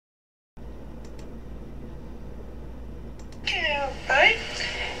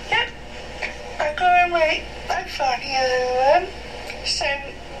on here, so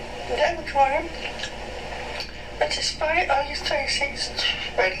that recording, which is Friday, August 26th,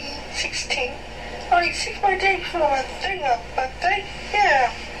 2016. Only 6 more days for my birthday,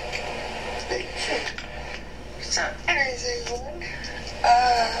 yeah. So, anyways, everyone,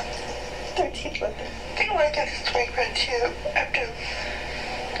 13th birthday. I think I'm gonna get this 2022 after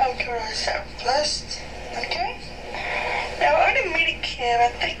going to our 7 plus, okay? Now, on the minicam, I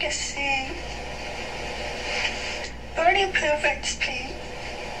think I see Burning Proof XP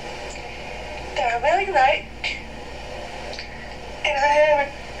that I really liked, and I have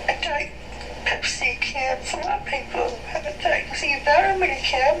a dark Pepsi can for a lot of people have a dark see about a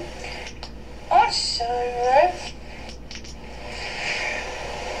minicam. Also,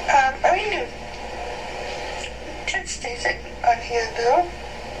 I mean to test these on here though.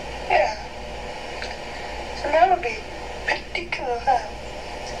 Yeah. So that would be pretty cool, huh?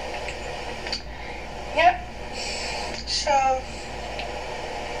 Yep. So,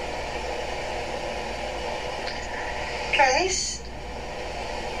 guys,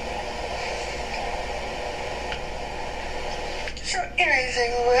 so anyways,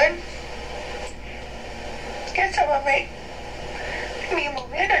 everyone, guess I'm gonna make me a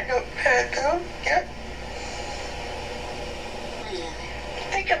minute notepad though. Yep. I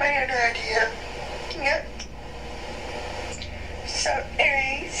think I might have an idea. Yep. So,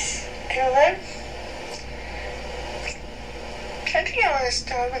 anyways, everyone, I think I want to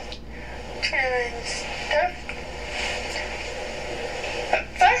start with Twitter and stuff. But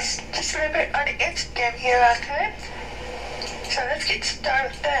first, just a little bit on the Instagram here, okay? So let's get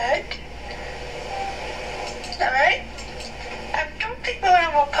started with that. Alright? I don't think we'll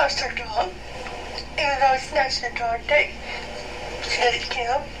ever post our dog, even though it's National Dog Day. Let it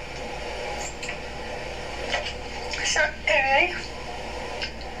kill. So, anyway,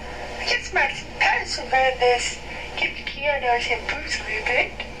 I guess my parents have read this. Get the pianos and boots a little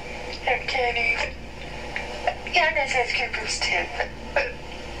bit. And can't even. Pianos has good boots too, but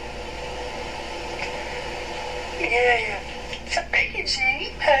yeah. So Becky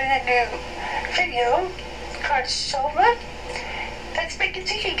G has a new video called Sober. That's Becky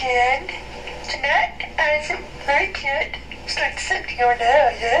G again. Tonight, as a very cute, it's like something on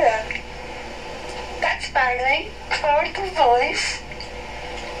there, yeah. That's finally for the voice.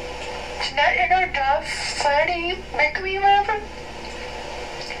 Tonight in our dog, Friday, Mercury, whatever.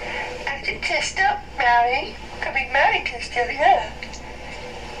 As a tester, Mary, could be married to still, yeah.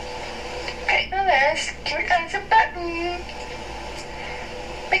 Pick the list, cute as a button.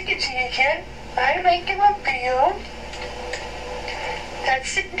 Make it see again, I'm making a video.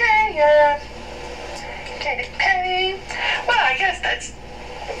 That's it there, yeah. Katy Perry. Well, I guess that's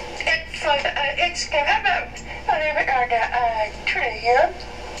it for the Instagram. How about a little bit on the Twitter here?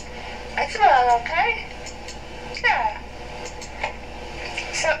 As well, okay? Yeah.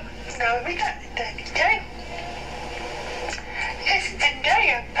 So, now we got it done, okay?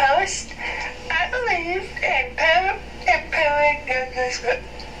 Yesterday I post, I believe, empowering young girls.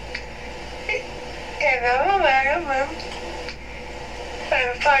 And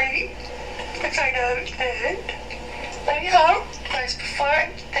I'm finally, which I know it. But you know, was before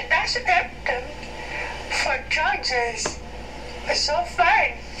the national anthem for Georgia's was so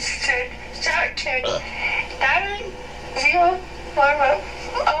fun. Start to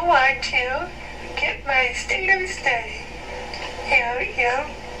 901 to get my state of study. Yeah.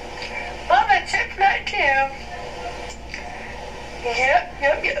 Well, that's it for that too. Yep.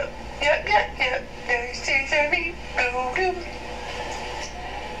 Those things are me. Boom.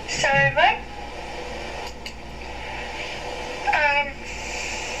 So,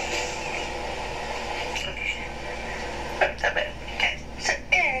 okay, so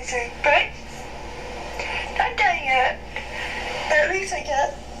here's a break. Not done yet, but at least I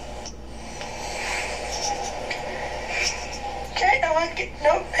got. Okay, I want to get a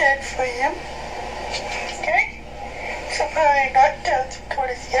notepad for you.